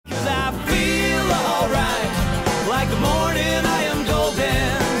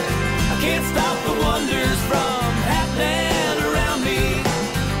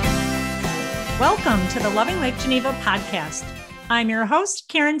Welcome to the Loving Lake Geneva podcast. I'm your host,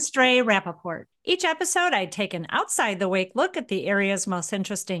 Karen Stray Rappaport. Each episode, I take an outside the wake look at the area's most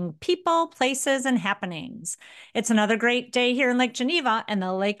interesting people, places, and happenings. It's another great day here in Lake Geneva, and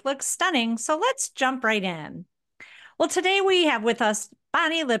the lake looks stunning, so let's jump right in. Well, today we have with us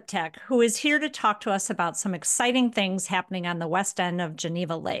Bonnie Liptak, who is here to talk to us about some exciting things happening on the west end of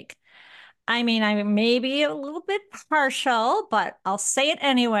Geneva Lake. I mean, I may be a little bit partial, but I'll say it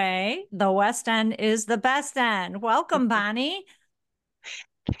anyway. The West End is the best end. Welcome, Bonnie.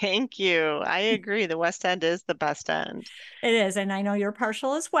 Thank you. I agree. The West End is the best end. It is, and I know you're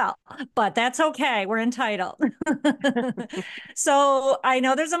partial as well, but that's okay. We're entitled. So I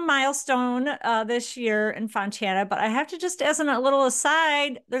know there's a milestone this year in Fontana, but I have to just, as a little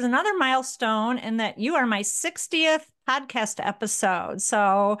aside, there's another milestone in that you are my 60th podcast episode.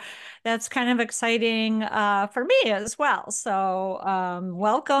 So that's kind of exciting for me as well. So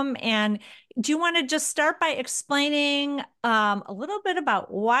welcome. And do you want to just start by explaining a little bit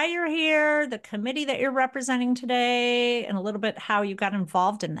about why you're here, the committee that you're representing today, and a little bit how you got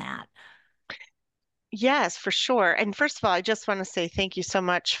involved in that? Yes, for sure. And first of all, I just want to say thank you so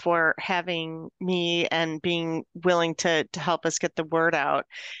much for having me and being willing to help us get the word out.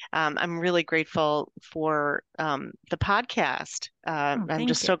 I'm really grateful for the podcast. Oh, I'm thank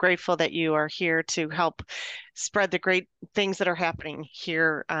just you. so grateful that you are here to help spread the great things that are happening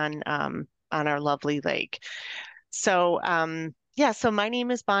here on our lovely lake. So, yeah, so my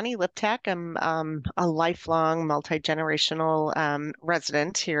name is Bonnie Liptak. I'm a lifelong multi-generational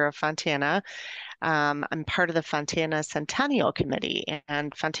resident here of Fontana. I'm part of the Fontana Centennial Committee,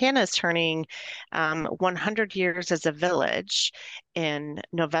 and Fontana is turning 100 years as a village in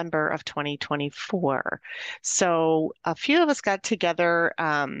November of 2024. So a few of us got together.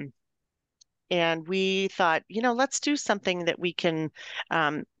 And we thought, let's do something that we can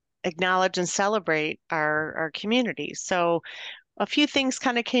acknowledge and celebrate our community. So a few things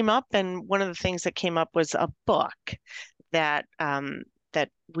kind of came up, and one of the things that came up was a book that that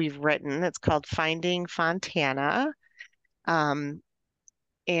we've written. It's called Finding Fontana, um,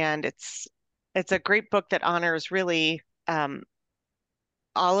 and it's a great book that honors really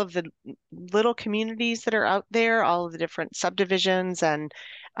all of the little communities that are out there, all of the different subdivisions and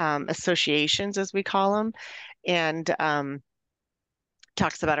associations, as we call them, and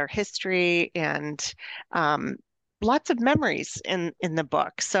talks about our history and um, lots of memories in the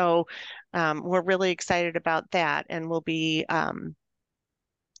book. So we're really excited about that, and we're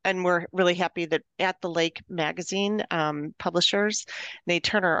really happy that At the Lake magazine publishers, Nate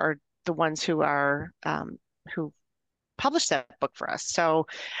Turner, are the ones who published that book for us. So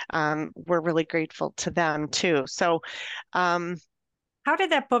we're really grateful to them too. So um, How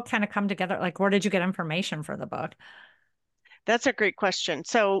did that book kind of come together? Like, where did you get information for the book? that's a great question.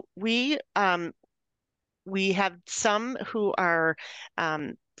 So we have some who are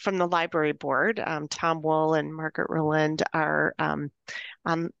from the library board. Tom Wool and Margaret Rowland are on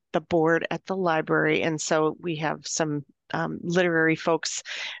the board at the library, and so we have some literary folks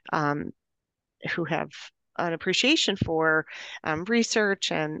um, who have an appreciation for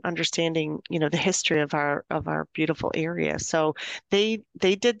research and understanding, the history of our beautiful area. So they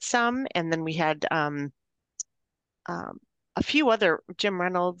did some, and then we had um, a few other Jim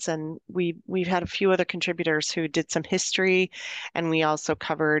Reynolds, and we've had a few other contributors who did some history, and we also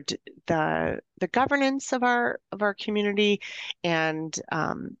covered the governance of our community and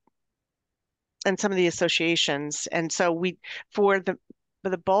some of the associations. And so for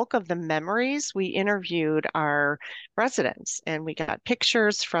the bulk of the memories, we interviewed our residents, and we got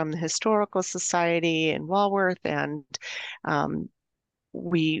pictures from the Historical Society in Walworth, and um,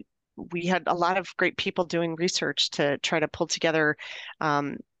 we we had a lot of great people doing research to try to pull together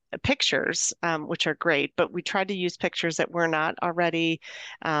um, pictures, which are great, but we tried to use pictures that were not already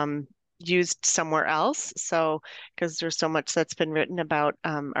used somewhere else. So, because there's so much that's been written about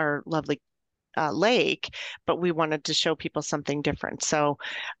our lovely lake, but we wanted to show people something different. So,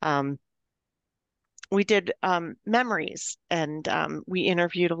 um, we did memories, and we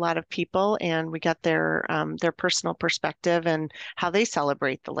interviewed a lot of people, and we got their personal perspective and how they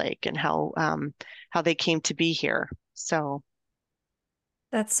celebrate the lake and how they came to be here. So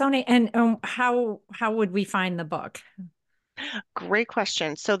That's so neat. And how would we find the book? great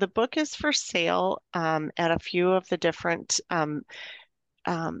question. So the book is for sale at a few of the different um,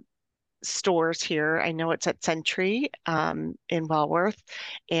 stores here. I know it's at Century in Walworth,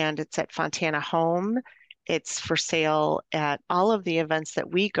 and it's at Fontana Home. It's for sale at all of the events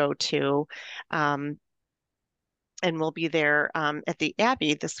that we go to. Um, and we'll be there at the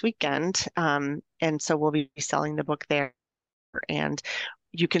Abbey this weekend. And so we'll be selling the book there. And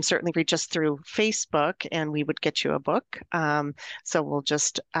you can certainly reach us through Facebook and we would get you a book. So we'll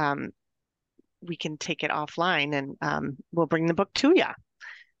just, we can take it offline and we'll bring the book to you.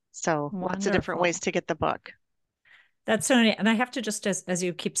 So lots of different ways Wonderful. to get the book. That's so neat. And I have to just, as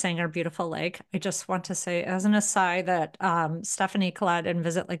you keep saying, our beautiful lake, I just want to say, as an aside, that Stephanie Collette and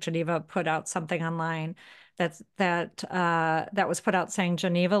Visit Lake Geneva put out something online that was put out saying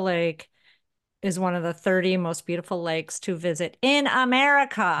Geneva Lake is one of the 30 most beautiful lakes to visit in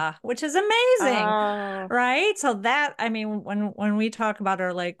America, which is amazing, Oh, right? So that, I mean, when we talk about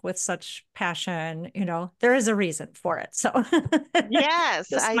our lake with such passion, there is a reason for it. So yes,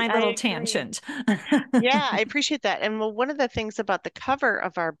 just my I little agree. tangent. Yeah, I appreciate that. And well, one of the things about the cover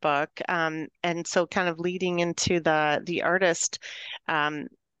of our book, and so kind of leading into the artist, um,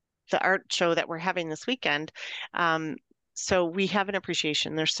 the art show that we're having this weekend. Um, so we have an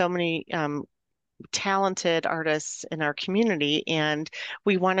appreciation. There's so many talented artists in our community, and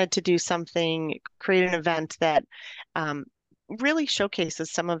we wanted to do something, create an event that um, really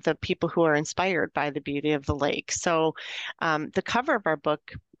showcases some of the people who are inspired by the beauty of the lake. So the cover of our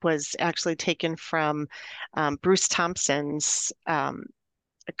book was actually taken from Bruce Thompson's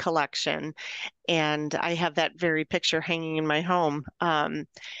collection, and I have that very picture hanging in my home. And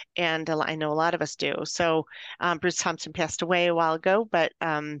I know a lot of us do. So Bruce Thompson passed away a while ago, but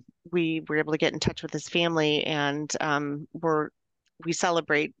we were able to get in touch with his family, and we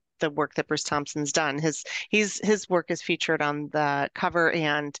celebrate the work that Bruce Thompson's done. His work is featured on the cover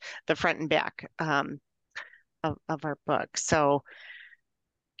and the front and back of our book. So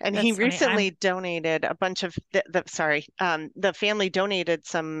and he That's funny. recently donated a bunch of the family donated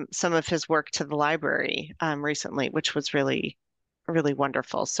some of his work to the library recently, which was really really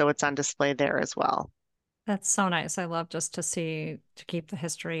wonderful. So it's on display there as well. That's so nice. I love just to keep the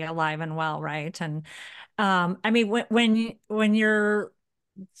history alive and well, right? And I mean, when you're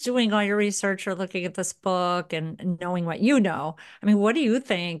doing all your research or looking at this book and knowing what you know, I mean, what do you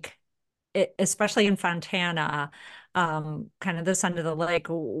think, especially in Fontana, kind of this end of the lake,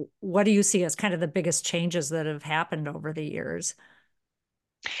 what do you see as kind of the biggest changes that have happened over the years?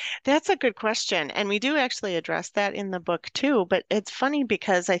 That's a good question. And we do actually address that in the book too. But it's funny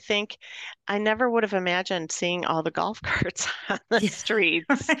because I think I never would have imagined seeing all the golf carts on the Yeah,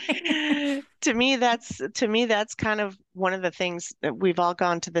 streets. right. To me, that's kind of one of the things that we've all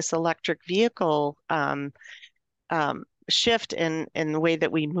gone to this electric vehicle shift in the way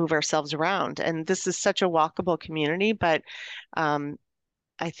that we move ourselves around. And this is such a walkable community, but um,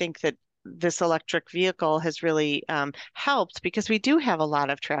 I think that this electric vehicle has really helped because we do have a lot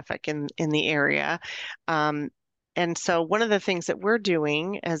of traffic in the area. Um, and so one of the things that we're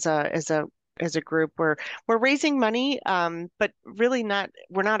doing as a group, we're raising money, but really not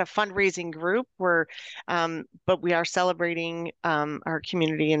we're not a fundraising group. But we are celebrating our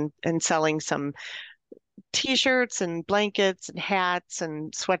community and selling some t-shirts and blankets and hats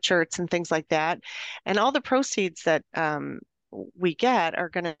and sweatshirts and things like that. And all the proceeds that we get are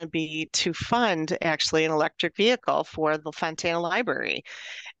going to be to fund actually an electric vehicle for the Fontana Library.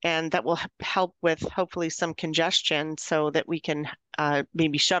 And that will help with hopefully some congestion so that we can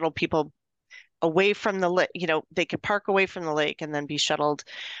maybe shuttle people away from the lake. They could park away from the lake and then be shuttled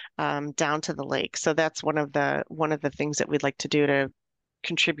down to the lake. So that's one of the things that we'd like to do to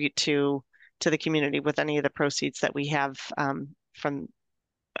contribute to the community with any of the proceeds that we have um, from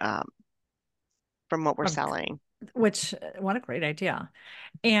what we're Of selling. which what a great idea.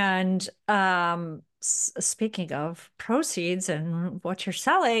 And speaking of proceeds and what you're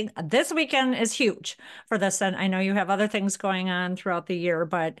selling, this weekend is huge for this. And I know you have other things going on throughout the year,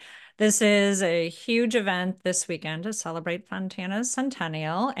 but this is a huge event this weekend to celebrate Fontana's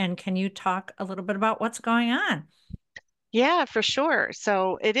Centennial. And can you talk a little bit about what's going on? Yeah, for sure.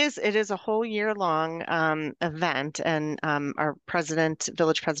 So it is a whole year long event, and our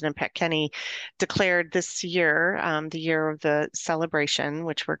village president Pat Kenny, declared this year the year of the celebration,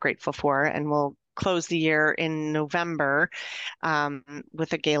 which we're grateful for, and we'll close the year in November um,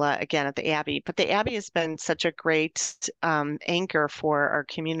 with a gala again at the Abbey. But the Abbey has been such a great anchor for our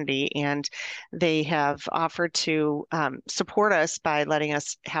community, and they have offered to support us by letting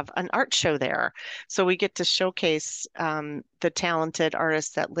us have an art show there. So we get to showcase the talented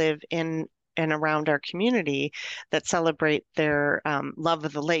artists that live in and around our community that celebrate their love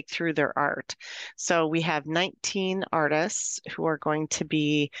of the lake through their art. So we have 19 artists who are going to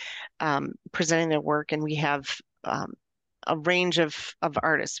be presenting their work, and we have um, a range of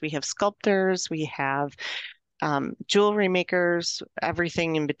artists. We have sculptors, we have jewelry makers,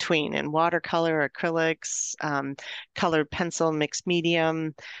 everything in between, and watercolor, acrylics, colored pencil, mixed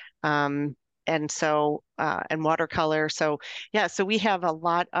medium. and watercolor. So yeah, so we have a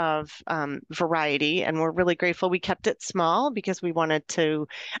lot of variety, and we're really grateful. We kept it small because we wanted to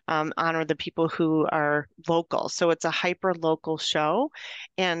honor the people who are local. So it's a hyper local show,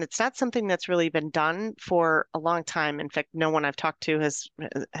 and it's not something that's really been done for a long time. In fact, no one I've talked to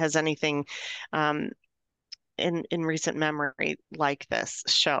has anything um, in recent memory like this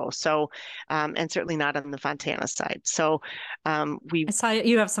show. So, and certainly not on the Fontana side. So, we I saw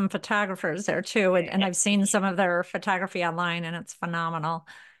you have some photographers there too, and I've seen some of their photography online, and it's phenomenal.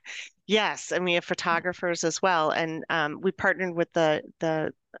 yes, and we have photographers as well. And we partnered with the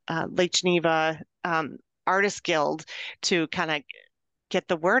Lake Geneva Artist Guild to kind of get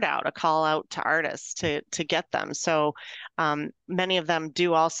the word out, a call out to artists to get them. So many of them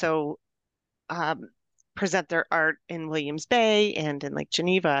do also um, present their art in Williams Bay and in Lake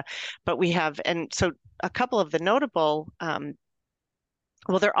Geneva. But we have, and so a couple of the notable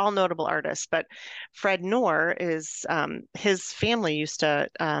well, they're all notable artists, but Fred Noor is his family used to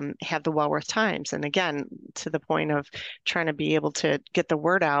have the Walworth Times, and again, to the point of trying to be able to get the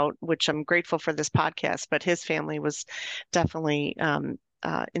word out, which I'm grateful for this podcast. But his family was definitely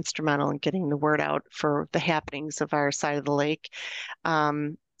instrumental in getting the word out for the happenings of our side of the lake.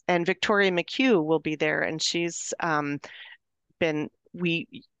 And Victoria McHugh will be there, and she's been we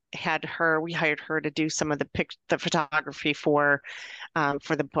hired her to do some of the photography for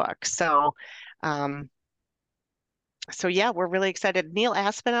the book. Um, so yeah, we're really excited. Neil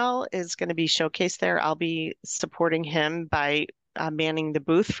Aspinall is going to be showcased there. I'll be supporting him by manning the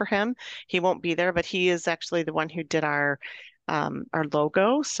booth for him. He won't be there, but he is actually the one who did our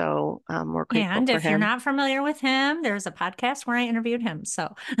logo. So we're grateful And for if you're him. not familiar with him, there's a podcast where I interviewed him.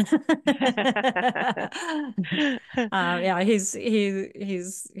 So, yeah,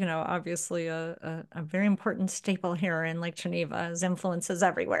 he's obviously a very important staple here in Lake Geneva. His influence is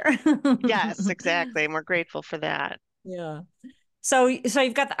everywhere. Yes, exactly. And we're grateful for that. Yeah. So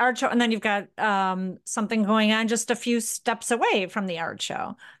you've got the art show, and then you've got something going on just a few steps away from the art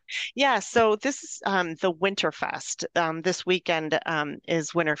show. Yeah, so this is the Winterfest. This weekend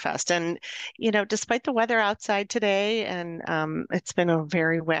is Winterfest. And, despite the weather outside today, and it's been a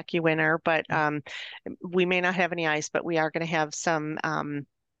very wacky winter, but we may not have any ice, but we are going to have some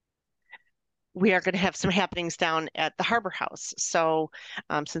happenings down at the Harbor House. So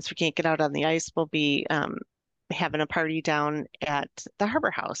since we can't get out on the ice, we'll be having a party down at the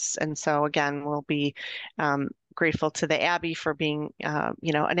Harbor House. And so again, we'll be grateful to the Abbey for being,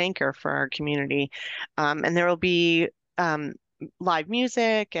 an anchor for our community. And there will be live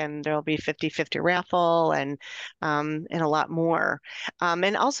music, and there will be 50/50 raffle, and a lot more.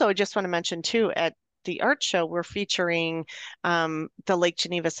 And also, I just want to mention too, at the art show, we're featuring the Lake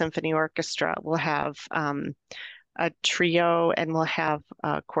Geneva Symphony Orchestra. We'll have a trio, and we'll have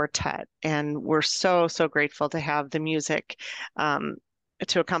a quartet. And we're so, so grateful to have the music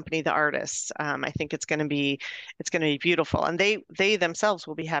to accompany the artists. I think it's going to be beautiful. And they themselves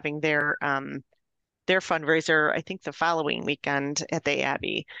will be having their fundraiser, I think the following weekend at the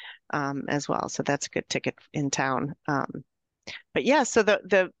Abbey as well. So that's a good ticket in town. But yeah, so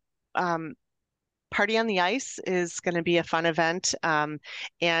the Party on the Ice is going to be a fun event.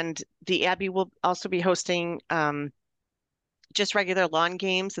 And the Abbey will also be hosting just regular lawn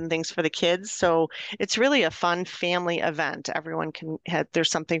games and things for the kids. So it's really a fun family event. Everyone can have,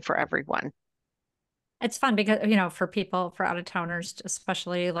 there's something for everyone. It's fun because, for people, for out of towners,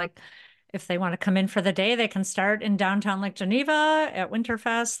 especially like if they want to come in for the day, they can start in downtown Lake Geneva at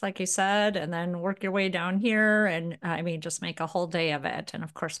Winterfest, like you said, and then work your way down here. And I mean, just make a whole day of it. And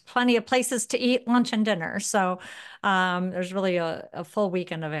of course, plenty of places to eat lunch and dinner. So there's really a full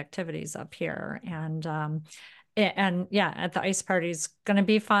weekend of activities up here. And yeah, at the ice party is going to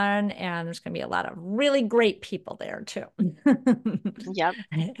be fun, and there's going to be a lot of really great people there too. Yep.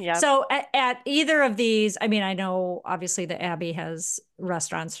 Yep. So at either of these, I mean, I know obviously the Abbey has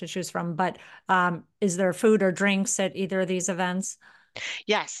restaurants to choose from, but is there food or drinks at either of these events?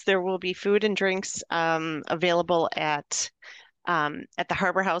 Yes, there will be food and drinks available at the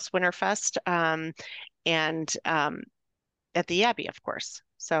Harbor House Winterfest and at the Abbey, of course.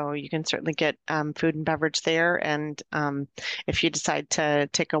 So you can certainly get food and beverage there. And if you decide to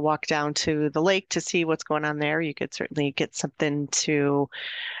take a walk down to the lake to see what's going on there, you could certainly get something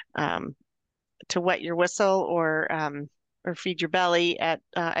um, to wet your whistle or feed your belly at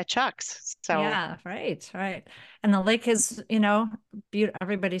Chuck's. So Yeah, right, right. And the lake is, beautiful.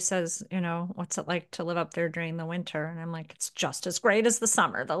 Everybody says, what's it like to live up there during the winter? And I'm like, it's just as great as the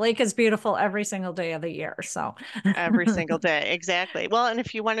summer. The lake is beautiful every single day of the year. So, every single day, exactly. Well, and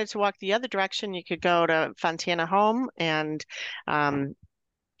if you wanted to walk the other direction, you could go to Fontana Home and um,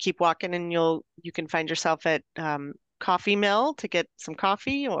 keep walking and you can find yourself at Coffee Mill to get some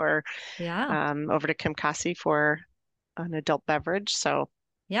coffee, or Yeah. over to Kimcasi for an adult beverage. So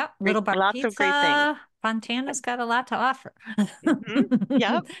Yep. great, Little Bar lots of great things. Pizza. Fontana's got a lot to offer. Hmm.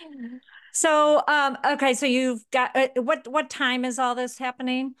 Yep. So, okay, so you've got what time is all this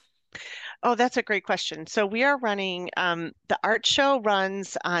happening? Oh, that's a great question. So we are running, the art show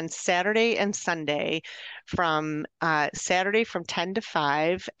runs on Saturday and Sunday, from Saturday from 10 to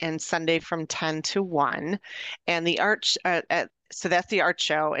 5 and Sunday from 10 to 1. And so that's the art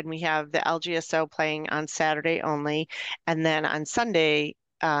show. And we have the LGSO playing on Saturday only. And then on Sunday,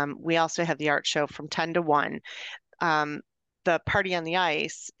 we also have the art show from 10 to 1. Um, the Party on the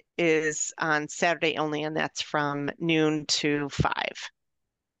Ice is on Saturday only, and that's from noon to 5.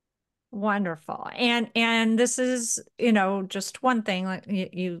 Wonderful. And this is, just one thing. Like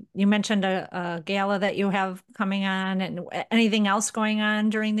you mentioned a gala that you have coming on, and anything else going on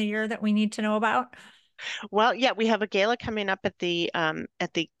during the year that we need to know about? Well, yeah, we have a gala coming up at the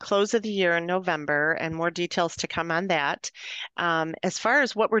close of the year in November, and more details to come on that. As far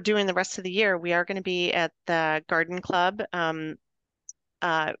as what we're doing the rest of the year, we are going to be at the Garden Club,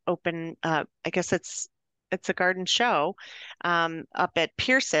 open. I guess it's a garden show, up at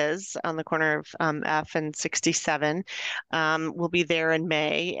Pierce's on the corner of F and 67. We'll be there in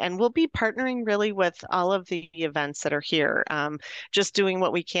May, and we'll be partnering really with all of the events that are here, just doing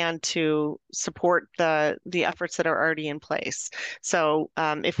what we can to support the efforts that are already in place. So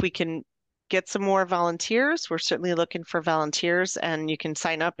if we can get some more volunteers, we're certainly looking for volunteers, and you can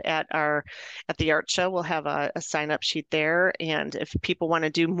sign up at the art show. We'll have a sign up sheet there. And if people want to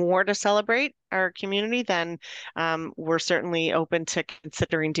do more to celebrate our community, then we're certainly open to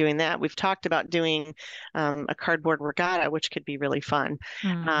considering doing that. We've talked about doing a cardboard regatta, which could be really fun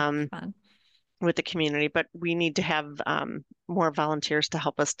Fun. with the community, but we need to have more volunteers to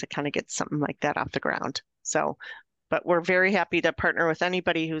help us to kind of get something like that off the ground. So, but we're very happy to partner with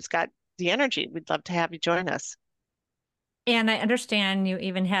anybody who's got the energy. We'd love to have you join us. And I understand you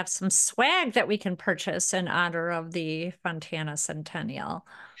even have some swag that we can purchase in honor of the Fontana Centennial.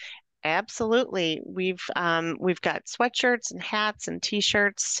 Absolutely. We've got sweatshirts and hats and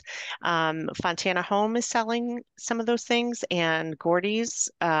t-shirts. Fontana Home is selling some of those things, and Gordy's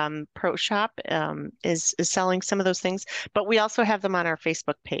Pro Shop is selling some of those things. But we also have them on our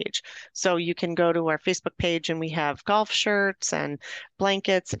Facebook page. So you can go to our Facebook page, and we have golf shirts and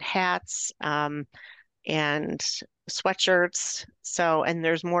blankets and hats. And sweatshirts. So, and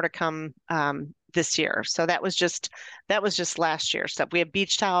there's more to come this year. So that was just last year. So we have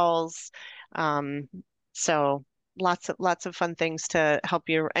beach towels. Um, so lots of fun things to help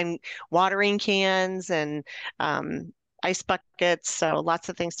you, and watering cans and ice buckets. So lots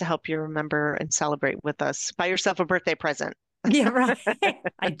of things to help you remember and celebrate with us. Buy yourself a birthday present. Yeah, right.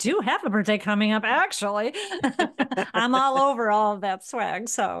 I do have a birthday coming up, actually. I'm all over all of that swag.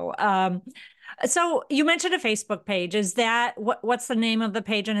 So you mentioned a Facebook page. Is that what's the name of the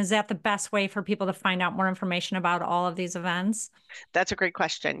page? And is that the best way for people to find out more information about all of these events? That's a great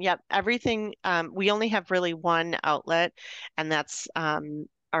question. Yep, everything. We only have really one outlet, and that's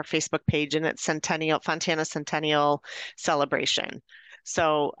our Facebook page, and it's Fontana Centennial Celebration.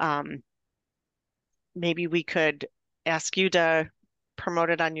 So maybe we could ask you to promote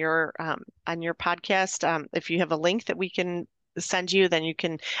it on your podcast. If you have a link that we can send you, then you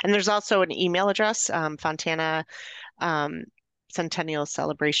can. And there's also an email address, Fontana um, Centennial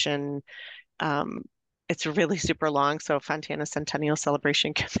Celebration. It's really super long, so Fontana Centennial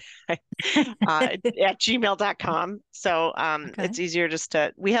Celebration at gmail.com. So Okay. it's easier just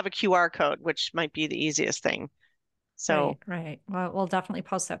to, we have a QR code, which might be the easiest thing. So Right. Well, we'll definitely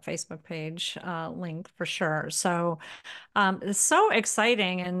post that Facebook page link for sure. So it's so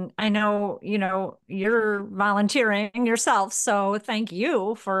exciting. And I know, you're volunteering yourself. So thank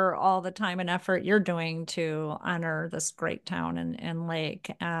you for all the time and effort you're doing to honor this great town and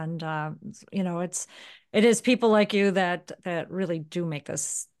lake. And it is people like you that really do make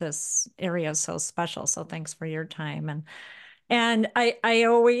this area so special. So thanks for your time. And I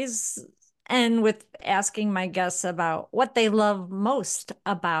always end with asking my guests about what they love most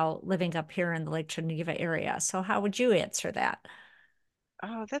about living up here in the Lake Geneva area. So how would you answer that?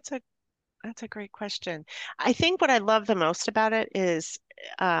 oh, that's a great question. I think what I love the most about it is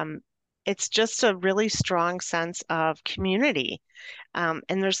um, it's just a really strong sense of community. And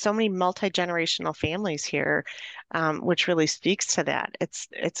there's so many multi-generational families here, which really speaks to that. It's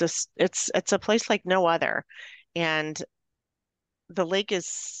a place like no other. And the lake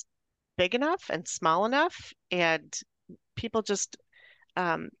is big enough and small enough, and people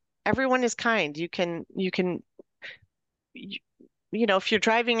um, everyone is kind. You can if you're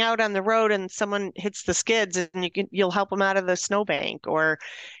driving out on the road and someone hits the skids and you'll help them out of the snowbank, or,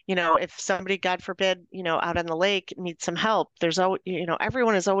 if somebody, God forbid, out on the lake needs some help, there's always,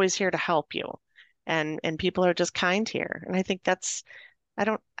 everyone is always here to help you. And people are just kind here. And I think I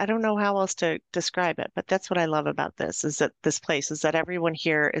don't know how else to describe it, but that's what I love about this place is that everyone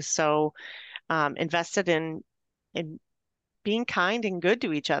here is so invested in being kind and good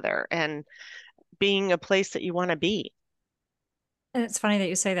to each other and being a place that you want to be. And it's funny that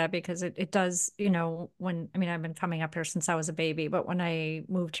you say that because it does, I mean, I've been coming up here since I was a baby, but when I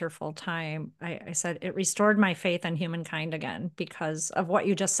moved here full time, I said it restored my faith in humankind again because of what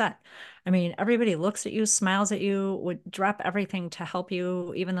you just said. I mean, everybody looks at you, smiles at you, would drop everything to help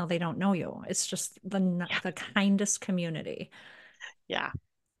you, even though they don't know you. It's just Yeah, the kindest community. yeah,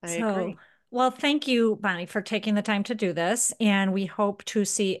 I So, agree. well, thank you, Bonnie, for taking the time to do this. And we hope to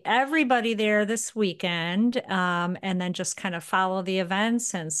see everybody there this weekend, and then just kind of follow the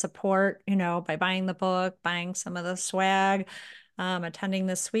events and support, by buying the book, buying some of the swag, attending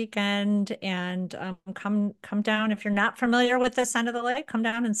this weekend, and come down. If you're not familiar with this end of the lake, come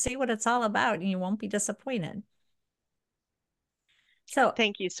down and see what it's all about, and you won't be disappointed. So,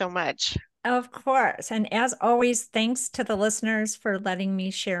 Thank you so much. of course. And as always, thanks to the listeners for letting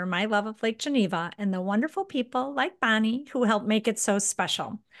me share my love of Lake Geneva and the wonderful people like Bonnie who help make it so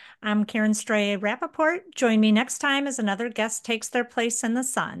special. I'm Karen Stray Rappaport. Join me next time as another guest takes their place in the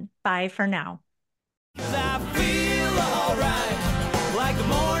sun. Bye for now.